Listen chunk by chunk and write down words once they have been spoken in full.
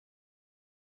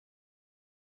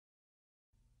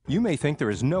You may think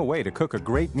there is no way to cook a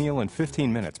great meal in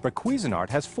 15 minutes, but Cuisinart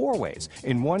has 4 ways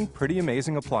in one pretty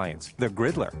amazing appliance, the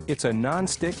Griddler. It's a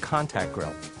non-stick contact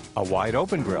grill, a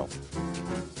wide-open grill,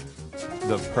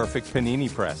 the perfect panini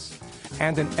press,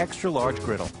 and an extra-large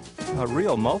griddle. A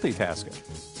real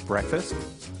multitasker. Breakfast,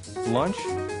 lunch,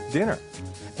 dinner,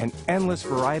 an endless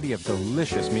variety of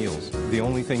delicious meals. The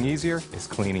only thing easier is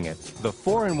cleaning it. The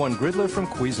 4-in-1 Griddler from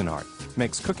Cuisinart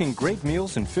makes cooking great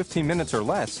meals in 15 minutes or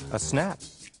less a snap.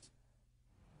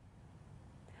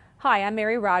 Hi, I'm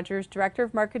Mary Rogers, Director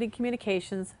of Marketing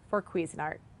Communications for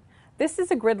Cuisinart. This is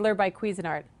a Griddler by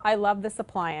Cuisinart. I love this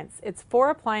appliance. It's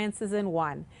 4 appliances in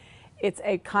one. It's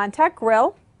a contact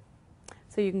grill,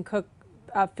 so you can cook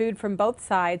food from both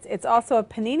sides. It's also a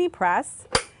panini press.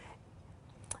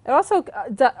 It also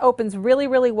opens really,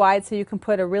 really wide, so you can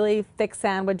put a really thick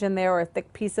sandwich in there or a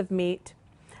thick piece of meat.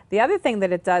 The other thing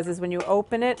that it does is when you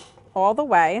open it all the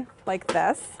way, like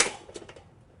this,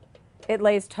 it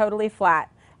lays totally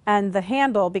flat, and the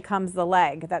handle becomes the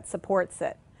leg that supports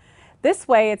it. This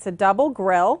way it's a double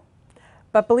grill,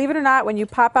 but believe it or not, when you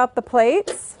pop out the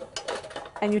plates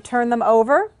and you turn them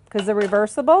over, because they're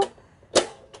reversible,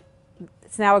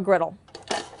 it's now a griddle.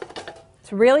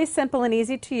 It's really simple and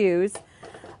easy to use.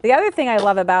 The other thing I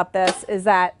love about this is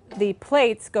that the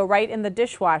plates go right in the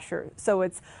dishwasher, so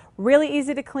it's really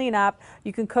easy to clean up.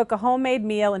 You can cook a homemade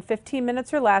meal in 15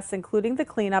 minutes or less, including the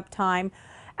cleanup time.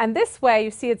 And this way,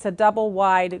 you see it's a double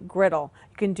wide griddle.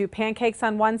 You can do pancakes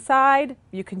on one side.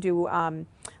 You can do,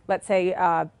 let's say,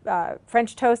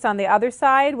 French toast on the other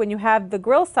side. When you have the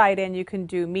grill side in, you can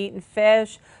do meat and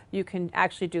fish. You can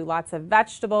actually do lots of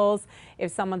vegetables.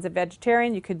 If someone's a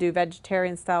vegetarian, you could do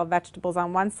vegetarian-style vegetables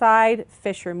on one side,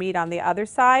 fish or meat on the other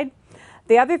side.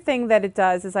 The other thing that it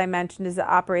does, as I mentioned, is it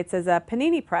operates as a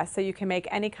panini press, so you can make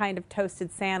any kind of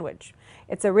toasted sandwich.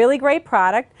 It's a really great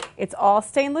product. It's all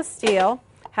stainless steel.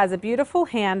 Has a beautiful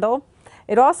handle.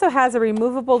 It also has a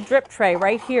removable drip tray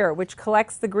right here, which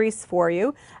collects the grease for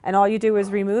you, and all you do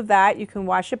is remove that. You can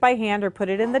wash it by hand or put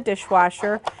it in the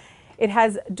dishwasher. It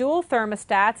has dual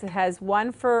thermostats. It has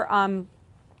one for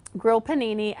grill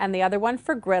panini and the other one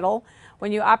for griddle.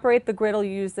 When you operate the griddle,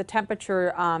 you use the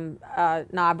temperature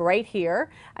knob right here,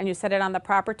 and you set it on the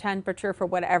proper temperature for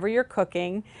whatever you're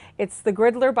cooking. It's the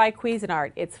Griddler by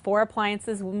Cuisinart. It's 4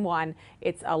 appliances in one.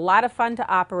 It's a lot of fun to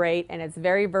operate, and it's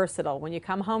very versatile. When you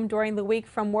come home during the week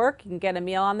from work, you can get a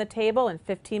meal on the table in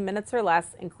 15 minutes or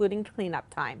less, including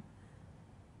cleanup time.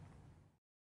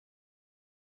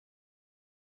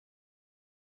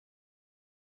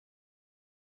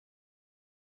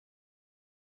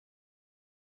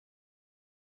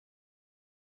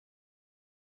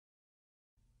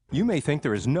 You may think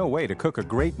there is no way to cook a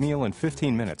great meal in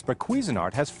 15 minutes, but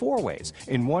Cuisinart has 4 ways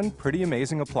in one pretty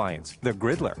amazing appliance, the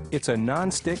Griddler. It's a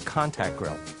non-stick contact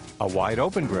grill, a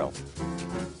wide-open grill,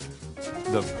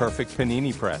 the perfect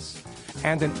panini press,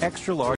 and an extra-large